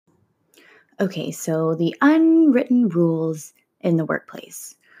Okay, so the unwritten rules in the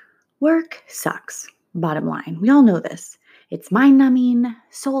workplace. Work sucks. Bottom line. We all know this. It's mind numbing,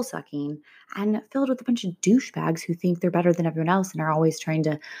 soul sucking, and filled with a bunch of douchebags who think they're better than everyone else and are always trying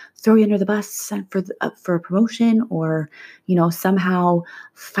to throw you under the bus for a promotion or, somehow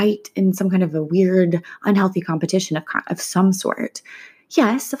fight in some kind of a weird, unhealthy competition of some sort.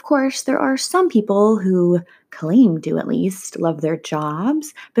 Yes, of course, there are some people who claim to at least love their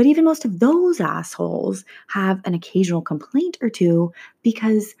jobs, but even most of those assholes have an occasional complaint or two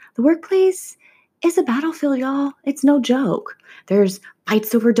because the workplace is a battlefield, y'all. It's no joke. There's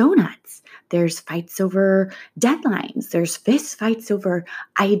fights over donuts. There's fights over deadlines. There's fist fights over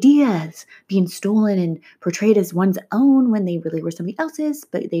ideas being stolen and portrayed as one's own when they really were somebody else's,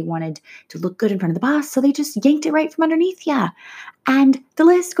 but they wanted to look good in front of the boss, so they just yanked it right from underneath you. And the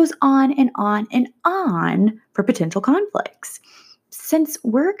list goes on and on and on for potential conflicts. Since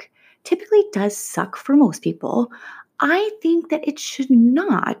work typically does suck for most people, I think that it should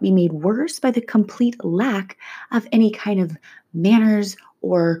not be made worse by the complete lack of any kind of manners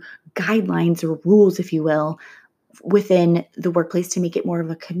or guidelines or rules, if you will, within the workplace to make it more of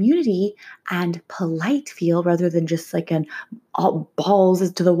a community and polite feel rather than just like an all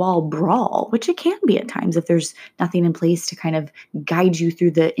balls to the wall brawl, which it can be at times if there's nothing in place to kind of guide you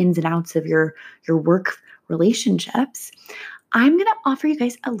through the ins and outs of your work relationships. I'm going to offer you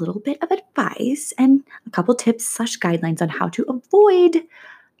guys a little bit of advice and a couple tips/guidelines on how to avoid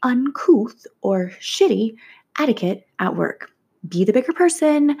uncouth or shitty etiquette at work. Be the bigger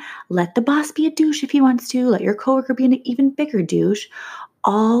person. Let the boss be a douche if he wants to. Let your coworker be an even bigger douche.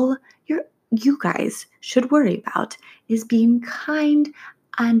 All you guys should worry about is being kind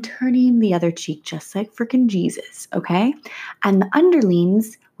and turning the other cheek just like freaking Jesus, okay? And the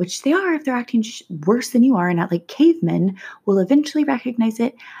underlings, which they are if they're acting worse than you are and not like cavemen, will eventually recognize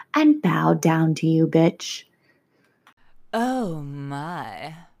it and bow down to you, bitch. Oh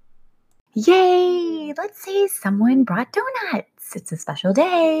my. Yay! Let's say someone brought donuts. It's a special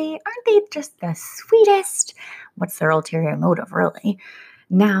day. Aren't they just the sweetest? What's their ulterior motive, really?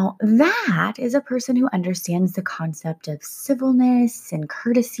 Now, that is a person who understands the concept of civilness and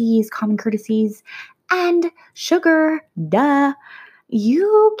courtesies, common courtesies, and sugar. Duh.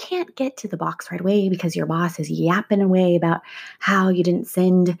 You can't get to the box right away because your boss is yapping away about how you didn't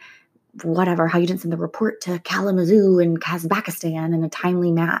send how you didn't send the report to Kalamazoo in Kazakhstan in a timely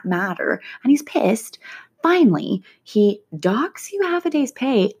matter, and he's pissed. Finally, he docks you half a day's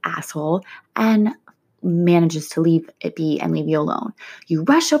pay, asshole, and manages to leave it be and leave you alone. You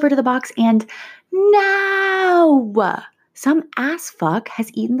rush over to the box and no! Some ass fuck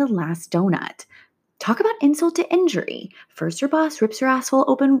has eaten the last donut. Talk about insult to injury. First, your boss rips your asshole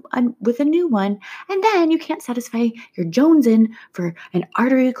open with a new one, and then you can't satisfy your jonesing for an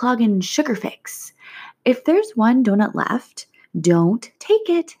artery clogging sugar fix. If there's one donut left, don't take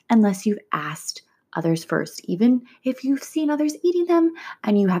it unless you've asked others first, even if you've seen others eating them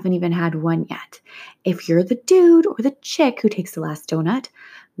and you haven't even had one yet. If you're the dude or the chick who takes the last donut,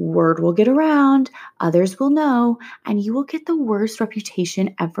 word will get around, others will know, and you will get the worst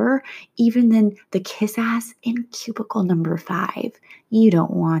reputation ever, even than the kiss ass in cubicle number 5. You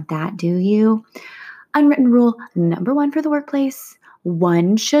don't want that, do you? Unwritten rule number 1 for the workplace: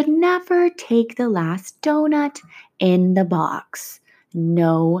 one should never take the last donut in the box.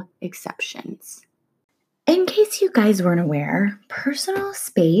 No exceptions. In case you guys weren't aware, personal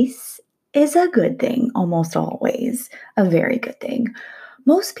space is a good thing, almost always. A very good thing.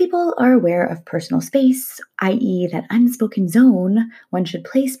 Most people are aware of personal space, i.e., that unspoken zone one should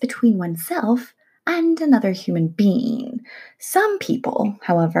place between oneself and another human being. Some people,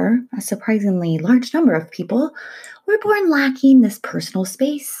 however, a surprisingly large number of people, were born lacking this personal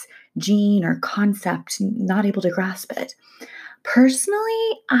space gene or concept, not able to grasp it.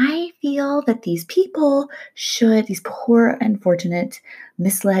 Personally, I feel that these these poor, unfortunate,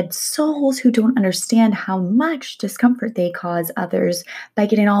 misled souls who don't understand how much discomfort they cause others by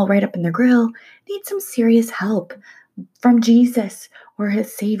getting all right up in their grill, need some serious help from Jesus or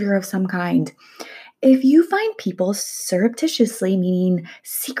his savior of some kind. If you find people surreptitiously, meaning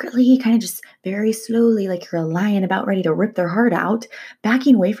secretly, kind of just very slowly, like you're a lion about ready to rip their heart out,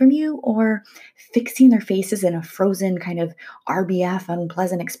 backing away from you or fixing their faces in a frozen kind of RBF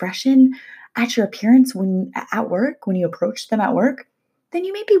unpleasant expression at your appearance when at work, when you approach them at work, then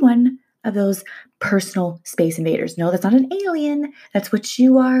you may be one of those personal space invaders. No, that's not an alien. That's what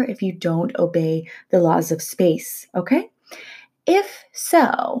you are if you don't obey the laws of space, okay? If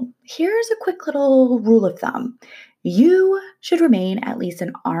so, here's a quick little rule of thumb. You should remain at least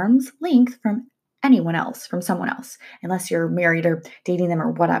an arm's length from anyone else from someone else, unless you're married or dating them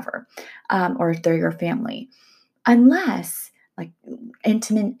or whatever, or if they're your family, unless like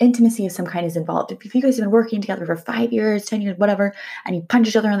intimacy of some kind is involved. If you guys have been working together for 5 years, 10 years, whatever, and you punch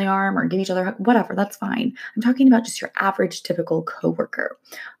each other on the arm or give each other a hug, whatever, that's fine. I'm talking about just your average, typical coworker.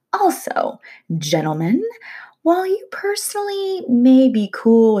 Also, gentlemen, while you personally may be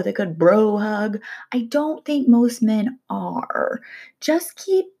cool with a good bro hug, I don't think most men are.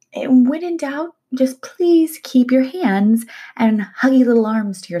 When in doubt, just please keep your hands and huggy little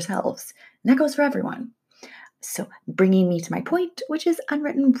arms to yourselves. And that goes for everyone. So, bringing me to my point, which is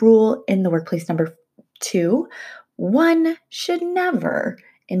unwritten rule in the workplace number 2, one should never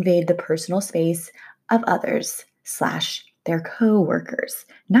invade the personal space of others / their coworkers.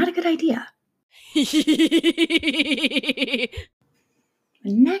 Not a good idea.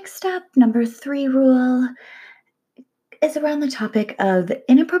 Next up, number 3 rule is around the topic of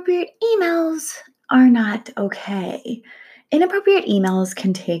inappropriate emails are not okay. Inappropriate emails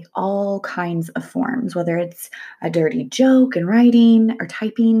can take all kinds of forms, whether it's a dirty joke in writing or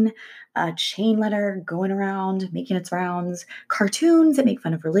typing, a chain letter going around, making its rounds, cartoons that make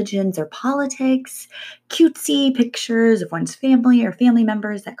fun of religions or politics, cutesy pictures of one's family or family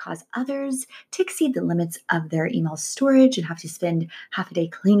members that cause others to exceed the limits of their email storage and have to spend half a day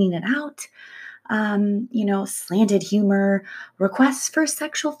cleaning it out. Slanted humor, requests for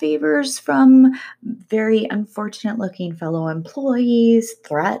sexual favors from very unfortunate looking fellow employees,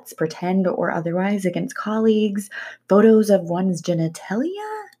 threats, pretend or otherwise, against colleagues, photos of one's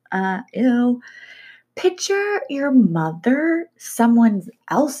genitalia. Ew. Picture your mother, someone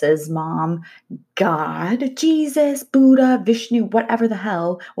else's mom, God, Jesus, Buddha, Vishnu, whatever the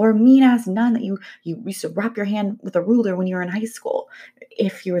hell, or a mean ass nun that you used to wrap your hand with a ruler when you were in high school,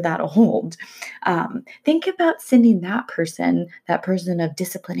 if you were that old. Think about sending that person of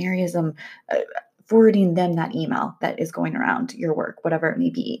disciplinarianism, forwarding them that email that is going around your work, whatever it may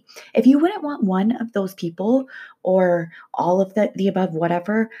be. If you wouldn't want one of those people or all of the above,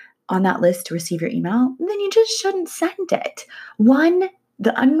 whatever, on that list to receive your email, then you just shouldn't send it.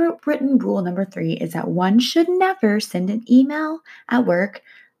 The unwritten rule number 3 is that one should never send an email at work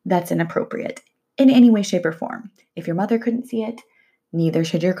that's inappropriate in any way, shape, or form. If your mother couldn't see it, neither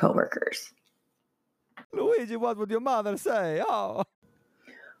should your coworkers. Luigi, what would your mother say? Oh.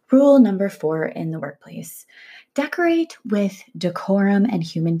 Rule number 4 in the workplace. Decorate with decorum and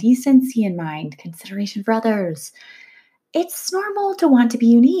human decency in mind, consideration for others. It's normal to want to be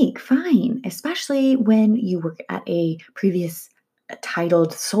unique, fine, especially when you work at a previous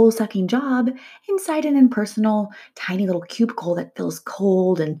titled soul-sucking job inside an impersonal, tiny little cubicle that feels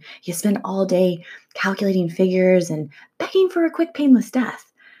cold and you spend all day calculating figures and begging for a quick, painless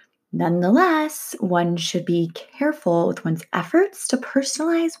death. Nonetheless, one should be careful with one's efforts to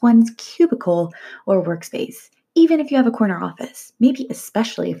personalize one's cubicle or workspace, even if you have a corner office, maybe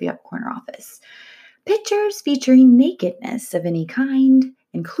especially if you have a corner office. Pictures featuring nakedness of any kind,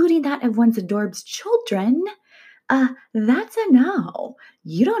 including that of one's adorbs children, that's a no.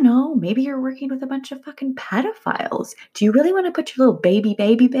 You don't know. Maybe you're working with a bunch of fucking pedophiles. Do you really want to put your little baby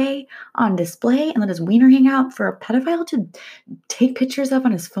bay on display and let his wiener hang out for a pedophile to take pictures of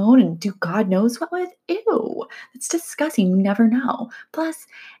on his phone and do God knows what with? Ew. That's disgusting. You never know. Plus,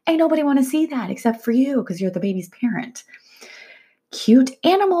 ain't nobody want to see that except for you because you're the baby's parent. Cute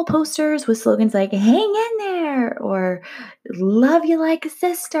animal posters with slogans like hang in there or love you like a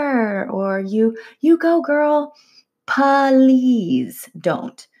sister or you go girl. Please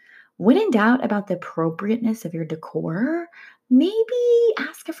don't. When in doubt about the appropriateness of your decor, maybe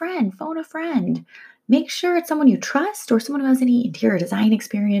ask a friend, phone a friend. Make sure it's someone you trust or someone who has any interior design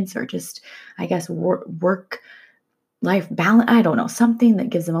experience or just, I guess, work-life balance. I don't know, something that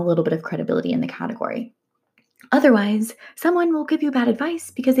gives them a little bit of credibility in the category. Otherwise, someone will give you bad advice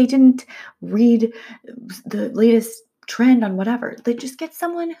because they didn't read the latest trend on whatever. They just get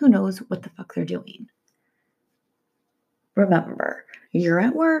someone who knows what the fuck they're doing. Remember, you're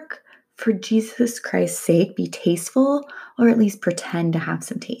at work. For Jesus Christ's sake, be tasteful or at least pretend to have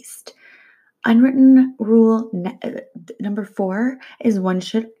some taste. Unwritten rule number 4 is one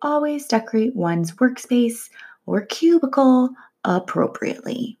should always decorate one's workspace or cubicle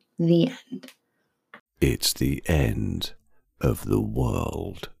appropriately. The end. It's the end of the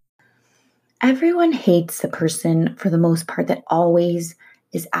world. Everyone hates the person, for the most part, that always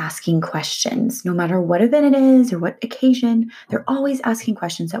is asking questions. No matter what event it is or what occasion, they're always asking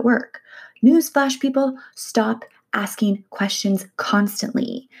questions at work. Newsflash, people, stop asking questions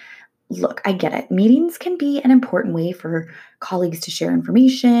constantly. Look, I get it. Meetings can be an important way for colleagues to share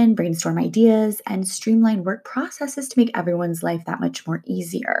information, brainstorm ideas, and streamline work processes to make everyone's life that much more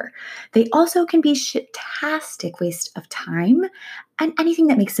easier. They also can be shitastic waste of time, and anything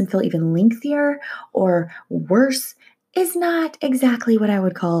that makes them feel even lengthier or worse is not exactly what I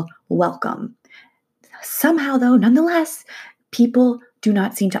would call welcome. Somehow, though, nonetheless, people do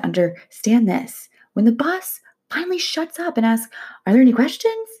not seem to understand this. When the boss finally shuts up and asks, "Are there any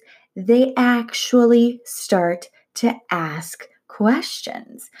questions?" they actually start to ask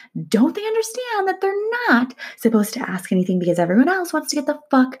questions. Don't they understand that they're not supposed to ask anything because everyone else wants to get the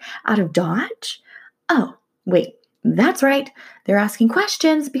fuck out of Dodge? Oh, wait, that's right. They're asking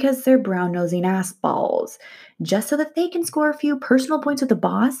questions because they're brown nosing ass balls. Just so that they can score a few personal points with the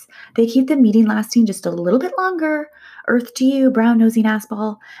boss, they keep the meeting lasting just a little bit longer. Earth to you, brown nosing ass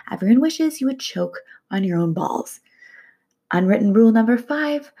ball. Everyone wishes you would choke on your own balls. Unwritten rule number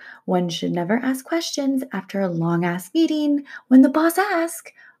 5, one should never ask questions after a long ass meeting when the boss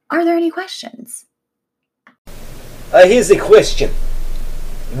asks, "Are there any questions?" Here's a question.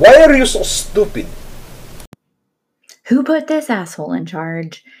 Why are you so stupid? Who put this asshole in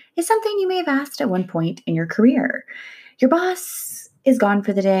charge is something you may have asked at one point in your career. Your boss is gone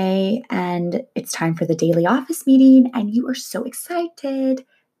for the day and it's time for the daily office meeting, and you are so excited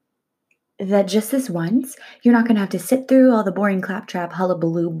that just this once, you're not going to have to sit through all the boring claptrap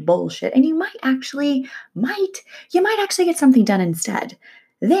hullabaloo bullshit, and you might actually get something done instead.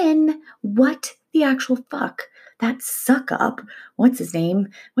 Then what the actual fuck? That suck up. What's his name?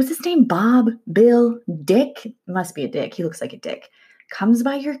 Bob, Bill, Dick? Must be a dick. He looks like a dick. Comes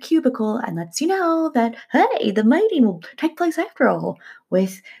by your cubicle and lets you know that, hey, the meeting will take place after all,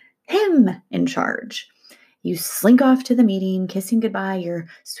 with him in charge. You slink off to the meeting, kissing goodbye your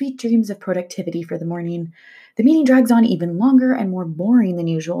sweet dreams of productivity for the morning. The meeting drags on even longer and more boring than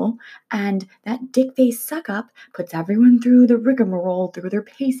usual, and that dick-faced suck-up puts everyone through the rigmarole through their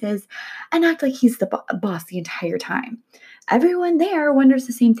paces and act like he's the boss the entire time. Everyone there wonders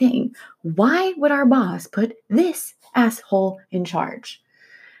the same thing. Why would our boss put this asshole in charge?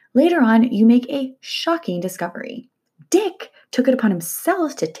 Later on, you make a shocking discovery. Dick took it upon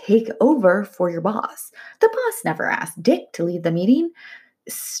himself to take over for your boss. The boss never asked Dick to lead the meeting.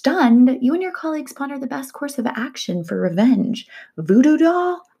 Stunned, you and your colleagues ponder the best course of action for revenge. Voodoo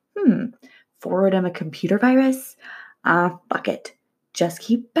doll? Forward him a computer virus? Fuck it. Just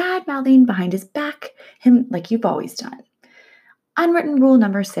keep bad-mouthing behind his back, him like you've always done. Unwritten rule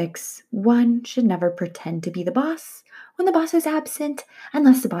number 6, one should never pretend to be the boss when the boss is absent,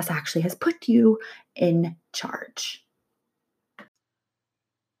 unless the boss actually has put you in charge.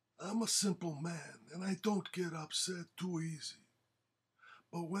 I'm a simple man, and I don't get upset too easy.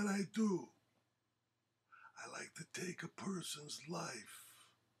 But when I do, I like to take a person's life.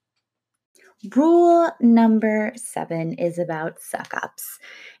 Rule number 7 is about suck-ups.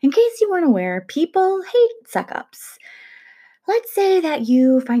 In case you weren't aware, people hate suck-ups. Let's say that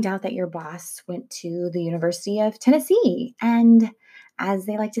you find out that your boss went to the University of Tennessee, and as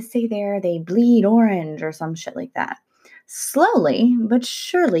they like to say there, they bleed orange or some shit like that. Slowly but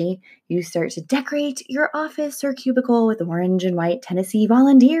surely, you start to decorate your office or cubicle with orange and white Tennessee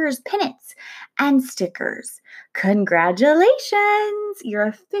Volunteers pennants and stickers. Congratulations! You're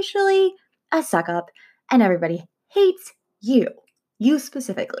officially a suck up, and everybody hates you. You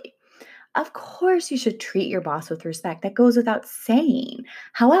specifically. Of course, you should treat your boss with respect. That goes without saying.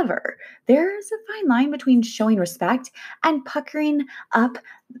 However, there's a fine line between showing respect and puckering up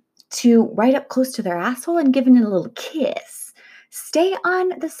to right up close to their asshole and giving it a little kiss. Stay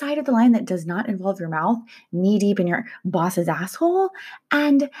on the side of the line that does not involve your mouth knee deep in your boss's asshole,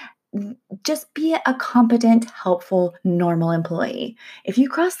 and just be a competent, helpful, normal employee. If you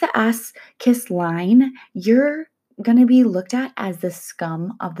cross the ass kiss line, you're going to be looked at as the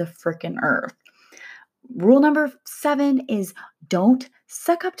scum of the frickin' earth. Rule number 7 is don't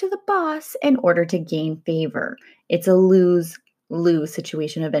suck up to the boss in order to gain favor. It's a lose-lose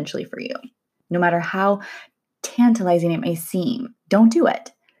situation eventually for you. No matter how tantalizing it may seem, don't do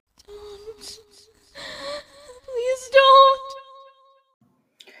it. Don't. Please don't.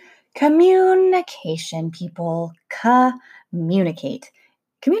 Communication, people. Communicate.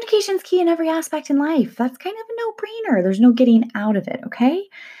 Communication's key in every aspect in life. That's kind of a no-brainer. There's no getting out of it, okay?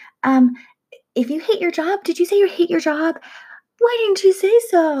 If you hate your job, did you say you hate your job? Why didn't you say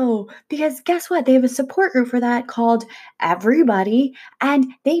so? Because guess what? They have a support group for that called Everybody,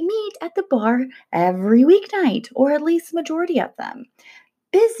 and they meet at the bar every weeknight, or at least majority of them.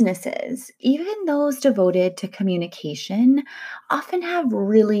 Businesses, even those devoted to communication, often have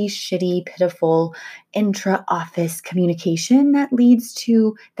really shitty, pitiful intra-office communication that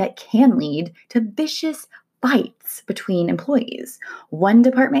can lead to vicious fights between employees. One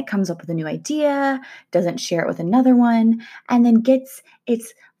department comes up with a new idea, doesn't share it with another one, and then gets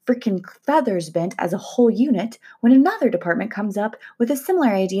its freaking feathers bent as a whole unit when another department comes up with a similar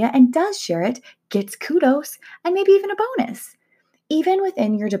idea and does share it, gets kudos, and maybe even a bonus. Even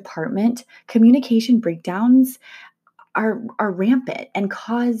within your department, communication breakdowns are rampant and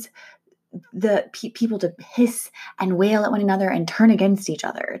cause the people to hiss and wail at one another and turn against each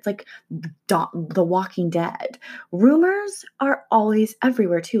other. It's like The Walking Dead. Rumors are always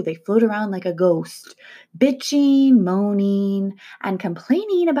everywhere too. They float around like a ghost, bitching, moaning, and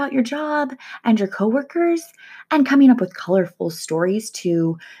complaining about your job and your coworkers, and coming up with colorful stories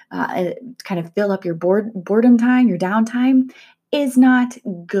to kind of fill up your boredom time, your downtime, is not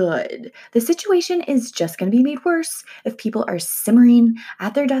good. The situation is just going to be made worse if people are simmering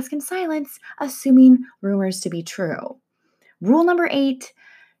at their desk in silence, assuming rumors to be true. Rule number 8,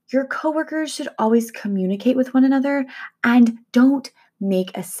 your coworkers should always communicate with one another and don't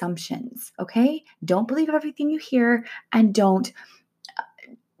make assumptions, okay? Don't believe everything you hear, and don't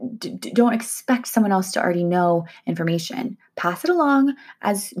expect someone else to already know information. Pass it along,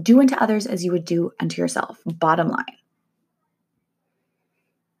 do unto others as you would do unto yourself. Bottom line.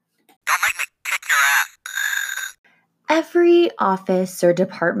 Every office or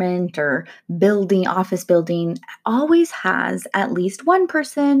department or office building always has at least one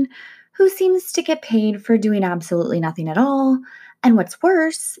person who seems to get paid for doing absolutely nothing at all. And what's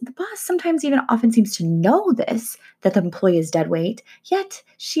worse, the boss sometimes even often seems to know that the employee is dead weight, yet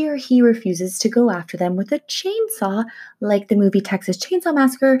she or he refuses to go after them with a chainsaw like the movie Texas Chainsaw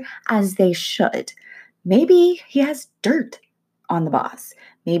Massacre, as they should. Maybe he has dirt on the boss.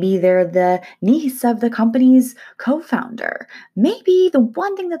 Maybe they're the niece of the company's co-founder. Maybe the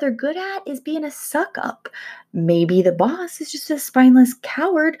one thing that they're good at is being a suck-up. Maybe the boss is just a spineless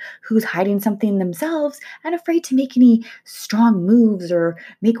coward who's hiding something themselves and afraid to make any strong moves or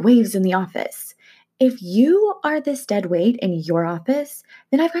make waves in the office. If you are this dead weight in your office,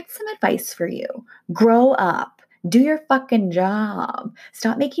 then I've got some advice for you. Grow up. Do your fucking job.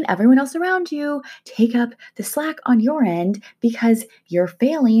 Stop making everyone else around you take up the slack on your end because you're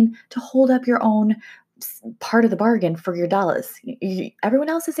failing to hold up your own part of the bargain for your dollars. Everyone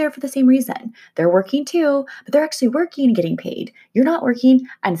else is there for the same reason. They're working too, but they're actually working and getting paid. You're not working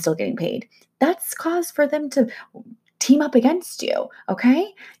and still getting paid. That's cause for them to team up against you,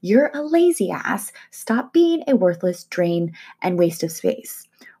 okay? You're a lazy ass. Stop being a worthless drain and waste of space.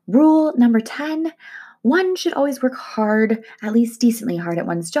 Rule number 10, one should always work hard, at least decently hard at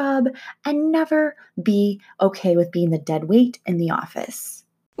one's job, and never be okay with being the dead weight in the office.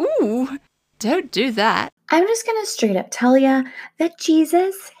 Ooh, don't do that. I'm just going to straight up tell you that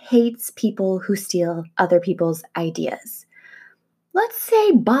Jesus hates people who steal other people's ideas. Let's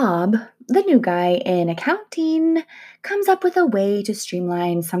say Bob, the new guy in accounting, comes up with a way to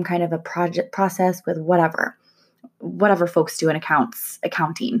streamline some kind of a process with whatever folks do in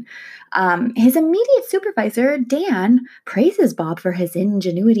accounting. His immediate supervisor, Dan, praises Bob for his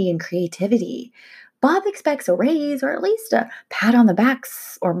ingenuity and creativity. Bob expects a raise or at least a pat on the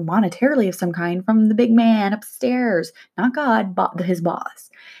backs or monetarily of some kind from the big man upstairs, not God, his boss.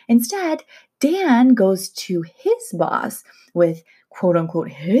 Instead, Dan goes to his boss with quote unquote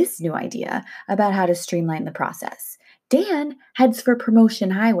his new idea about how to streamline the process. Dan heads for promotion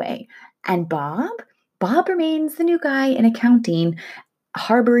highway, and Bob remains the new guy in accounting,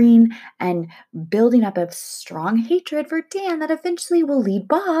 harboring and building up a strong hatred for Dan that eventually will lead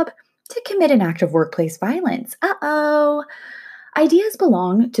Bob to commit an act of workplace violence. Uh-oh. Ideas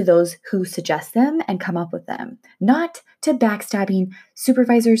belong to those who suggest them and come up with them, not to backstabbing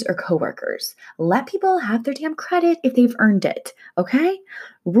supervisors or coworkers. Let people have their damn credit if they've earned it, okay?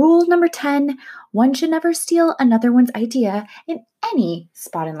 Rule number 10, one should never steal another one's idea in any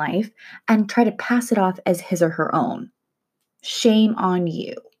spot in life and try to pass it off as his or her own. Shame on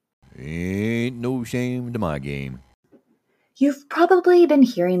you. Ain't no shame to my game. You've probably been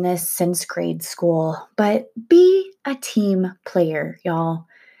hearing this since grade school, but be a team player, y'all.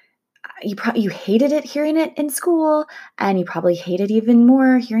 You hated it hearing it in school, and you probably hate it even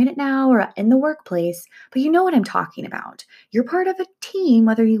more hearing it now or in the workplace, but you know what I'm talking about. You're part of a team,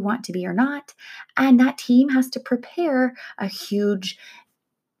 whether you want to be or not, and that team has to prepare a huge,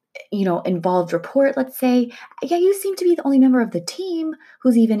 involved report, let's say. Yeah, you seem to be the only member of the team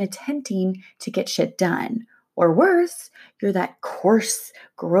who's even attempting to get shit done. Or worse, you're that coarse,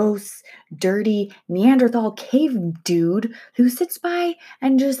 gross, dirty Neanderthal cave dude who sits by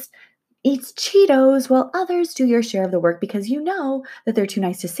and just eats Cheetos while others do your share of the work because you know that they're too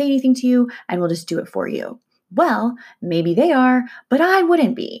nice to say anything to you and will just do it for you. Well, maybe they are, but I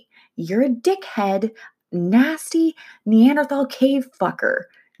wouldn't be. You're a dickhead, nasty Neanderthal cave fucker.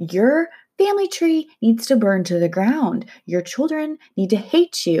 Your family tree needs to burn to the ground. Your children need to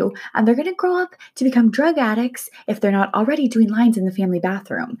hate you, and they're going to grow up to become drug addicts if they're not already doing lines in the family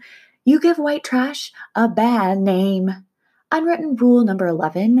bathroom. You give white trash a bad name. Unwritten rule number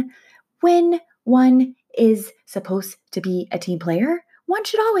 11. When one is supposed to be a team player, one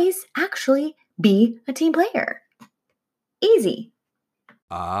should always actually be a team player. Easy.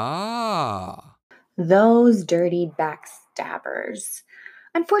 Ah. Those dirty backstabbers.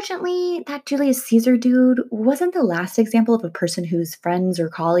 Unfortunately, that Julius Caesar dude wasn't the last example of a person whose friends or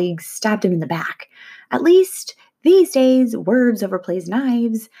colleagues stabbed him in the back. At least these days, words overplays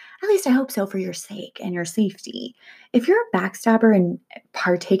knives. At least I hope so for your sake and your safety. If you're a backstabber and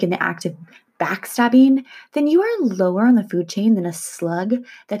partake in the act of backstabbing, then you are lower on the food chain than a slug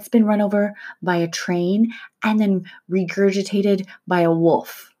that's been run over by a train and then regurgitated by a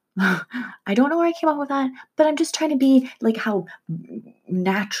wolf. I don't know where I came up with that, but I'm just trying to be like how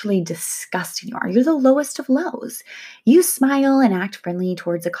naturally disgusting you are. You're the lowest of lows. You smile and act friendly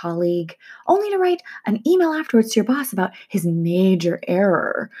towards a colleague, only to write an email afterwards to your boss about his major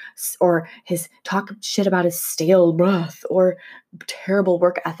error, or his talk shit about his stale breath, or terrible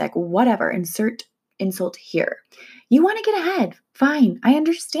work ethic, whatever. Insert insult here. You want to get ahead. Fine. I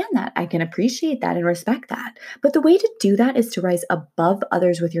understand that. I can appreciate that and respect that. But the way to do that is to rise above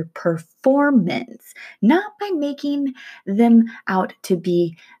others with your performance, not by making them out to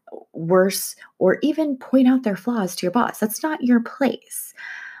be worse or even point out their flaws to your boss. That's not your place.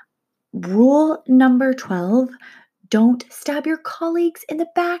 Rule number 12. Don't stab your colleagues in the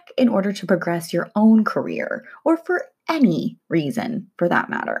back in order to progress your own career or for any reason for that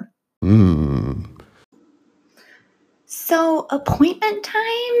matter. So appointment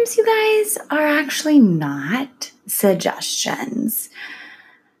times, you guys, are actually not suggestions.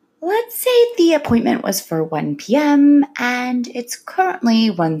 Let's say the appointment was for 1 p.m. and it's currently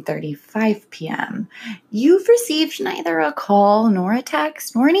 1:35 p.m. You've received neither a call nor a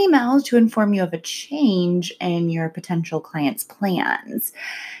text nor an email to inform you of a change in your potential client's plans.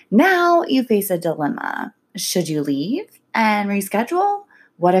 Now you face a dilemma. Should you leave and reschedule?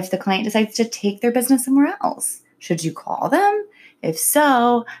 What if the client decides to take their business somewhere else? Should you call them? If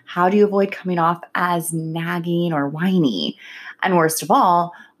so, how do you avoid coming off as nagging or whiny? And worst of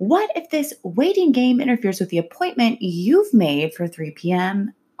all, what if this waiting game interferes with the appointment you've made for 3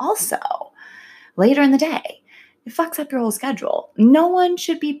 p.m. also? Later in the day, it fucks up your whole schedule. No one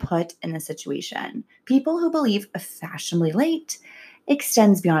should be put in this situation. People who believe fashionably late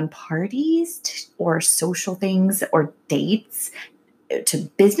extends beyond parties or social things or dates to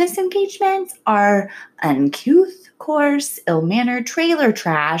business engagements are uncouth, coarse, ill-mannered trailer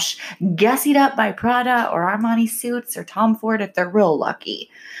trash, gussied up by Prada or Armani suits or Tom Ford if they're real lucky.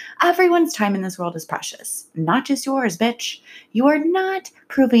 Everyone's time in this world is precious, not just yours, bitch. You are not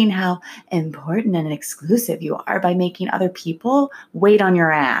proving how important and exclusive you are by making other people wait on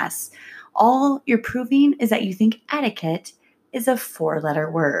your ass. All you're proving is that you think etiquette is a 4-letter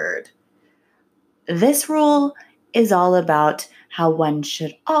word. This rule is all about how one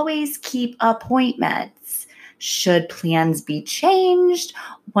should always keep appointments. Should plans be changed,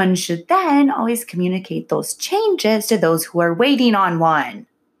 one should then always communicate those changes to those who are waiting on one.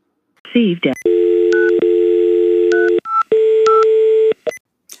 Received.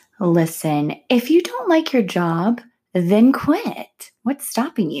 Listen, if you don't like your job, then quit. What's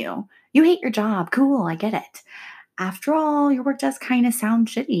stopping you? You hate your job. Cool, I get it. After all, your work does kind of sound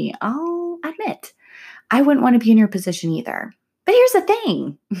shitty, I'll admit. I wouldn't want to be in your position either. But here's the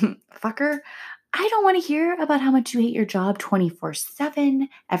thing, fucker. I don't want to hear about how much you hate your job 24/7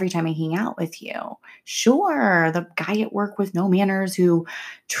 every time I hang out with you. Sure, the guy at work with no manners who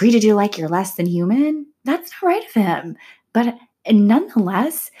treated you like you're less than human, that's not right of him. But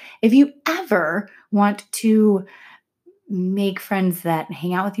nonetheless, if you ever want to make friends that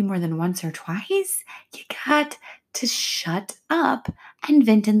hang out with you more than once or twice, you got to shut up and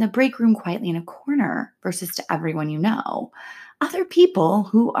vent in the break room quietly in a corner versus to everyone you know. Other people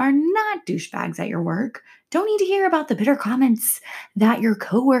who are not douchebags at your work don't need to hear about the bitter comments that your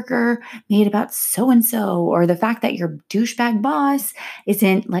coworker made about so-and-so, or the fact that your douchebag boss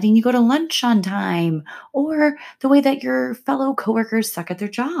isn't letting you go to lunch on time, or the way that your fellow coworkers suck at their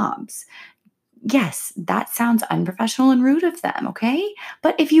jobs. yes, that sounds unprofessional and rude of them, okay?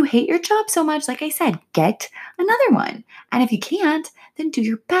 But if you hate your job so much, like I said, get another one. And if you can't, then do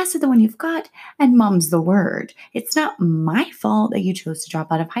your best at the one you've got, and mum's the word. It's not my fault that you chose to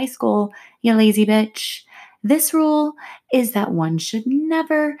drop out of high school, you lazy bitch. This rule is that one should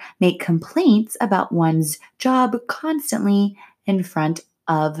never make complaints about one's job constantly in front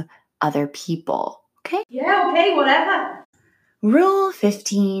of other people, okay? Yeah, okay, whatever. Rule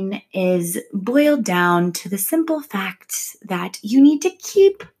 15 is boiled down to the simple fact that you need to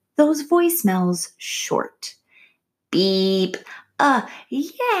keep those voicemails short. Beep.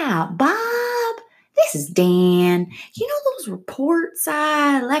 Yeah, Bob. This is Dan. You know those reports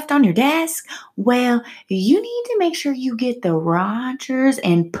I left on your desk? Well, you need to make sure you get the Rogers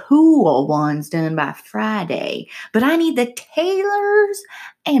and Poole ones done by Friday. But I need the Taylors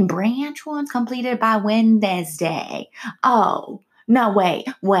and Branch ones completed by Wednesday. Oh, no, wait.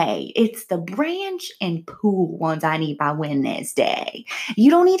 It's the Branch and Poole ones I need by Wednesday.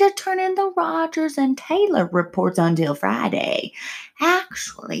 You don't need to turn in the Rogers and Taylor reports until Friday.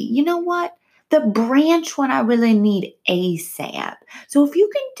 Actually, you know what? The Branch one I really need ASAP. So if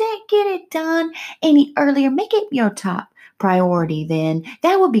you can get it done any earlier, make it your top priority then.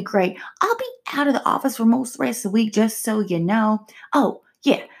 That would be great. I'll be out of the office for most of the rest of the week, just so you know. Oh,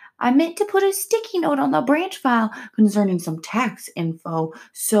 yeah. I meant to put a sticky note on the Branch file concerning some tax info.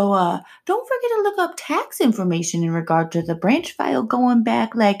 So don't forget to look up tax information in regard to the Branch file going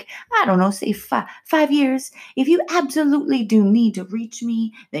back like, I don't know, say 5 years. If you absolutely do need to reach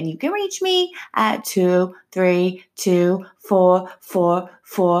me, then you can reach me at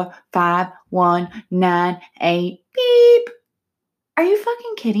 232444519 beep. Are you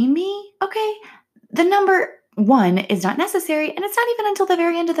fucking kidding me? Okay. The number 1 is not necessary, and it's not even until the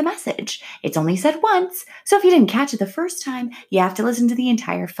very end of the message. It's only said once, so if you didn't catch it the first time, you have to listen to the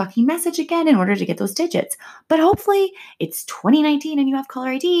entire fucking message again in order to get those digits. But hopefully, it's 2019 and you have caller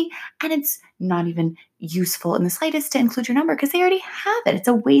ID, and it's not even useful in the slightest to include your number because they already have it. It's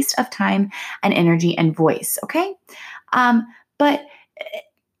a waste of time and energy and voice, okay? But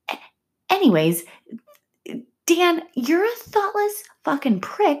anyways, Dan, you're a thoughtless fucking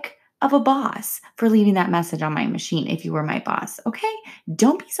prick of a boss for leaving that message on my machine if you were my boss, okay?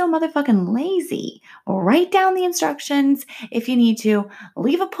 Don't be so motherfucking lazy. Write down the instructions if you need to.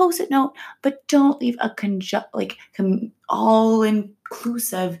 Leave a post-it note, but don't leave a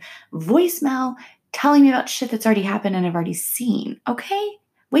all-inclusive voicemail telling me about shit that's already happened and I've already seen, okay?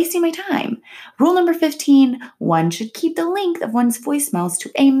 Wasting my time. Rule number 15, one should keep the length of one's voicemails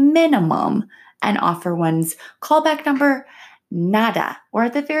to a minimum and offer one's callback number nada, or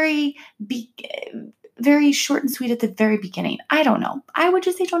at the very short and sweet at the very beginning. I don't know. I would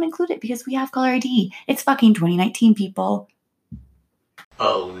just say don't include it because we have caller ID. It's fucking 2019, people.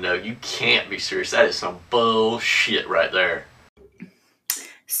 Oh no, you can't be serious. That is some bullshit right there.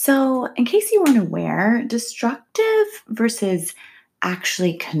 So, in case you weren't aware, destructive versus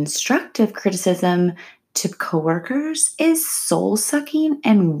actually constructive criticism to coworkers is soul-sucking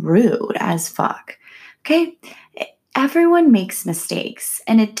and rude as fuck. Okay? Everyone makes mistakes.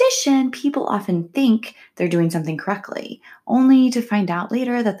 In addition, people often think they're doing something correctly, only to find out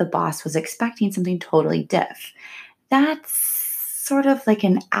later that the boss was expecting something totally diff. That's sort of like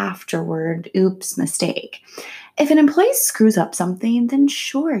an afterward oops mistake. If an employee screws up something, then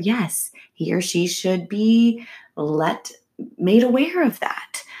sure, yes, he or she should be made aware of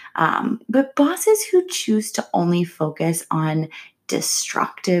that. But bosses who choose to only focus on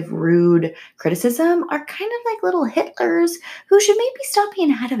destructive, rude criticism are kind of like little Hitlers who should maybe stop being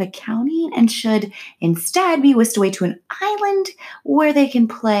head of accounting and should instead be whisked away to an island where they can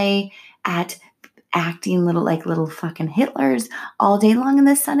play at acting little fucking Hitlers all day long in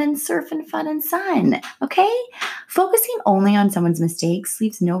the sun and surf and fun and sun, okay? Focusing only on someone's mistakes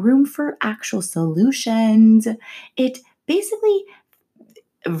leaves no room for actual solutions. It basically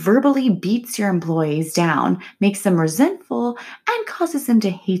verbally beats your employees down, makes them resentful, and causes them to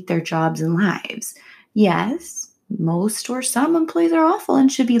hate their jobs and lives. Yes, most or some employees are awful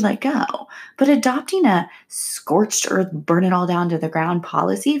and should be let go, but adopting a scorched earth, burn it all down to the ground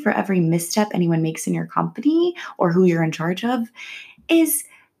policy for every misstep anyone makes in your company or who you're in charge of is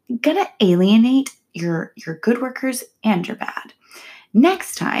gonna alienate your good workers and your bad.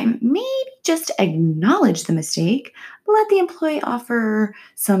 Next time, maybe just acknowledge the mistake, let the employee offer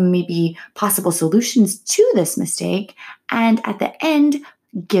some maybe possible solutions to this mistake, and at the end,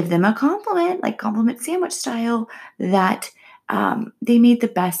 give them a compliment, like compliment sandwich style, that they made the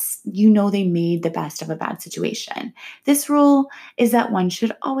best, they made the best of a bad situation. This rule is that one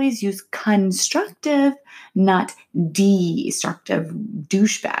should always use constructive, not destructive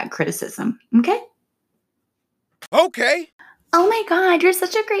douchebag criticism. Okay? Okay. Oh my God, you're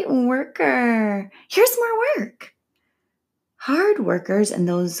such a great worker. Here's more work. Hard workers and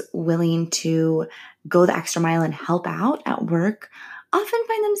those willing to go the extra mile and help out at work often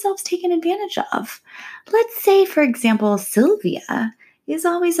find themselves taken advantage of. Let's say, for example, Sylvia is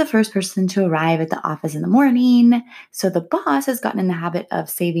always the first person to arrive at the office in the morning, so the boss has gotten in the habit of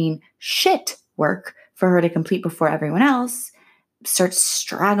saving shit work for her to complete before everyone else starts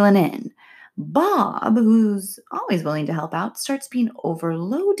straggling in. Bob, who's always willing to help out, starts being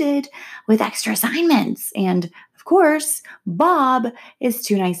overloaded with extra assignments. And of course, Bob is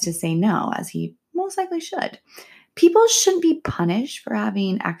too nice to say no, as he most likely should. People shouldn't be punished for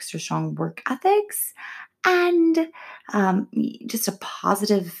having extra strong work ethics and just a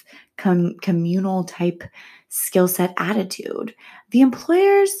positive communal type skill set attitude.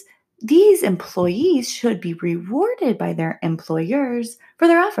 These employees should be rewarded by their employers for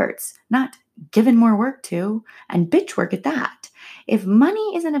their efforts, not given more work to, and bitch work at that. If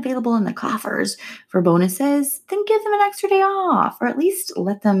money isn't available in the coffers for bonuses, then give them an extra day off, or at least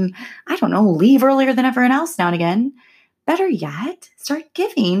let them, leave earlier than everyone else now and again. Better yet, start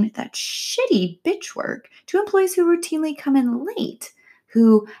giving that shitty bitch work to employees who routinely come in late,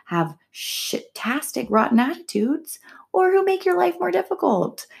 who have shit-tastic rotten attitudes, or who make your life more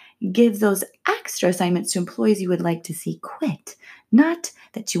difficult. Give those extra assignments to employees you would like to see quit, not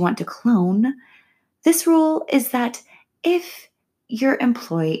that you want to clone. This rule is that if your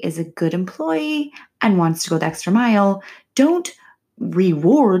employee is a good employee and wants to go the extra mile, don't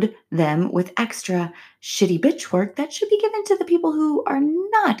reward them with extra shitty bitch work that should be given to the people who are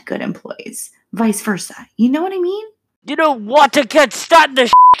not good employees. Vice versa. You know what I mean? You don't want to get started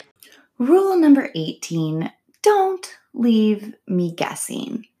to Rule number 18, don't leave me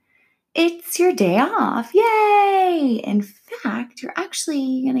guessing. It's your day off. Yay! In fact, you're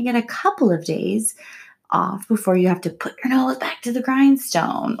actually going to get a couple of days off before you have to put your nose back to the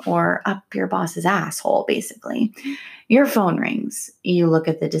grindstone or up your boss's asshole, basically. Your phone rings. You look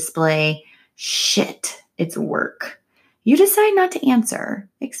at the display. Shit, it's work. You decide not to answer,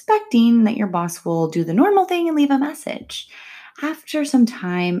 expecting that your boss will do the normal thing and leave a message. After some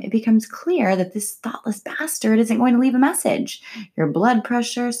time, it becomes clear that this thoughtless bastard isn't going to leave a message. Your blood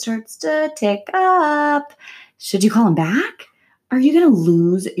pressure starts to tick up. Should you call him back? Are you going to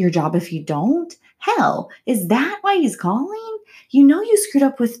lose your job if you don't? Hell, is that why he's calling? You know you screwed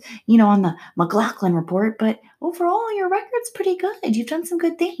up with, on the McLaughlin report, but overall your record's pretty good. You've done some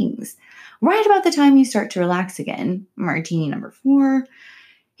good things. Right about the time you start to relax again, martini number 4,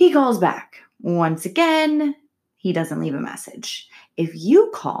 he calls back. Once again, he doesn't leave a message. If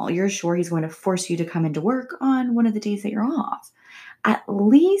you call, you're sure he's going to force you to come into work on one of the days that you're off. At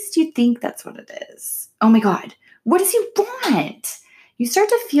least you think that's what it is. Oh my God, what does he want? You start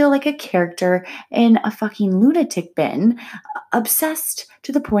to feel like a character in a fucking lunatic bin, obsessed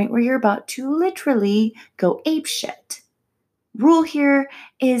to the point where you're about to literally go apeshit. Rule here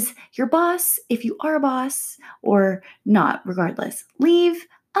is your boss, if you are a boss, or not, regardless, leave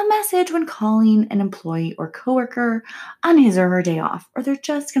a message when calling an employee or coworker on his or her day off, or they're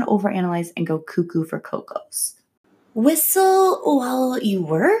just going to overanalyze and go cuckoo for cocos. Whistle while you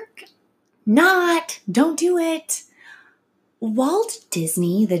work? Don't do it. Walt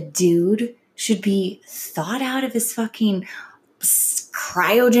Disney, the dude, should be thought out of his fucking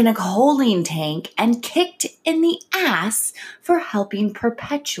cryogenic holding tank and kicked in the ass for helping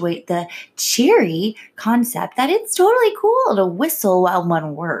perpetuate the cheery concept that it's totally cool to whistle while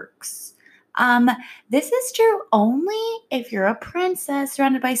one works. This is true only if you're a princess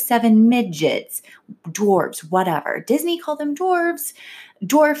surrounded by 7 midgets, dwarves, whatever. Disney called them dwarfs,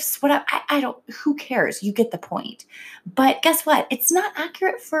 whatever. Who cares? You get the point. But guess what? It's not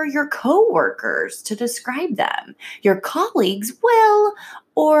accurate for your coworkers to describe them. Your colleagues will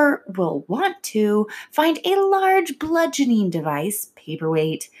want to find a large bludgeoning device,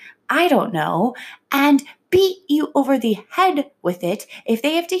 paperweight, and beat you over the head with it if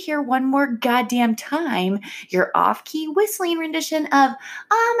they have to hear one more goddamn time your off-key whistling rendition of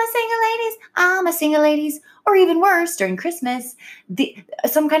I'm a single ladies, or even worse, during Christmas,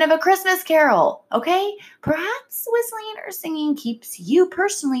 some kind of a Christmas carol, okay? Perhaps whistling or singing keeps you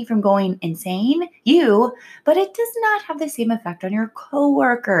personally from going insane, but it does not have the same effect on your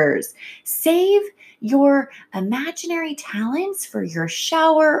coworkers. Save your imaginary talents for your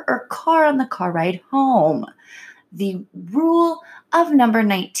shower or car on the car ride home. The rule of number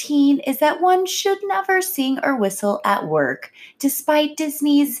 19 is that one should never sing or whistle at work, despite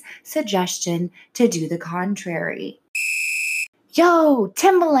Disney's suggestion to do the contrary. Yo,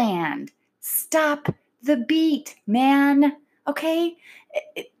 Timbaland, stop the beat, man. Okay?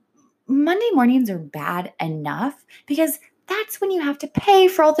 Monday mornings are bad enough because that's when you have to pay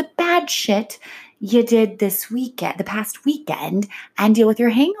for all the bad shit you did this weekend, the past weekend, and deal with your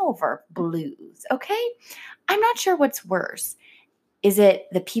hangover blues, okay? I'm not sure what's worse. Is it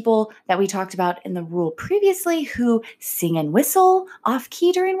the people that we talked about in the rule previously who sing and whistle off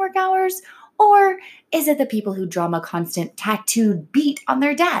key during work hours? Or is it the people who drum a constant tattooed beat on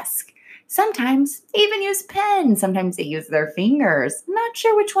their desk? Sometimes they even use pens. Sometimes they use their fingers. Not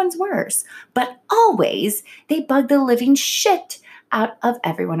sure which one's worse. But always they bug the living shit out of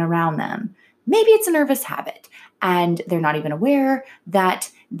everyone around them. Maybe it's a nervous habit and they're not even aware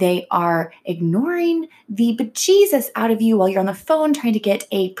that they are ignoring the bejesus out of you while you're on the phone trying to get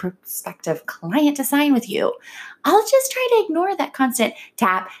a prospective client to sign with you. I'll just try to ignore that constant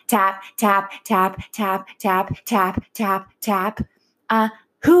tap, tap, tap, tap, tap, tap, tap, tap, tap.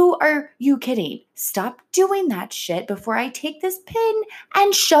 Who are you kidding? Stop doing that shit before I take this pin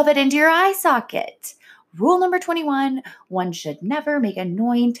and shove it into your eye socket. Rule number 21, one should never make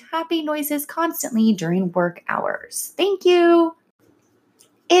annoying tapping noises constantly during work hours. Thank you.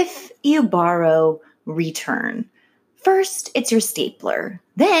 If you borrow, return. First, it's your stapler.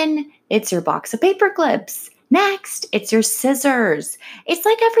 Then, it's your box of paper clips. Next, it's your scissors. It's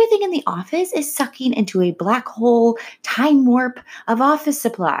like everything in the office is sucking into a black hole time warp of office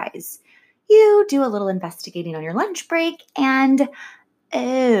supplies. You do a little investigating on your lunch break and,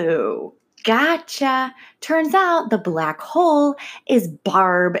 oh, gotcha. Turns out the black hole is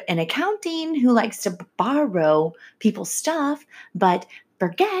Barb in accounting who likes to borrow people's stuff, but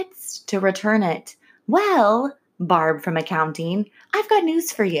forgets to return it. Well, Barb from accounting, I've got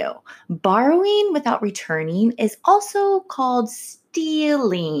news for you. Borrowing without returning is also called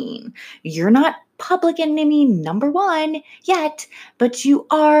stealing. You're not public enemy number 1 yet, but you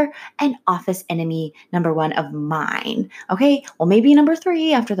are an office enemy number 1 of mine. Okay, well, maybe number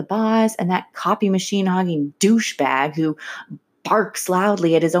 3 after the boss and that copy machine hogging douchebag who barks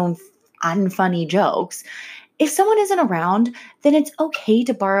loudly at his own unfunny jokes. If someone isn't around, then it's okay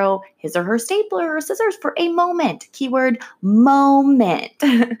to borrow his or her stapler or scissors for a moment. Keyword moment.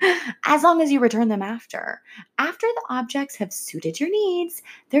 As long as you return them after. After the objects have suited your needs,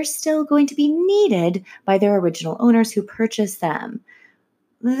 they're still going to be needed by their original owners who purchased them.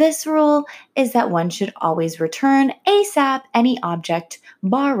 This rule is that one should always return ASAP any object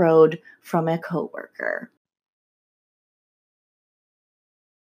borrowed from a coworker.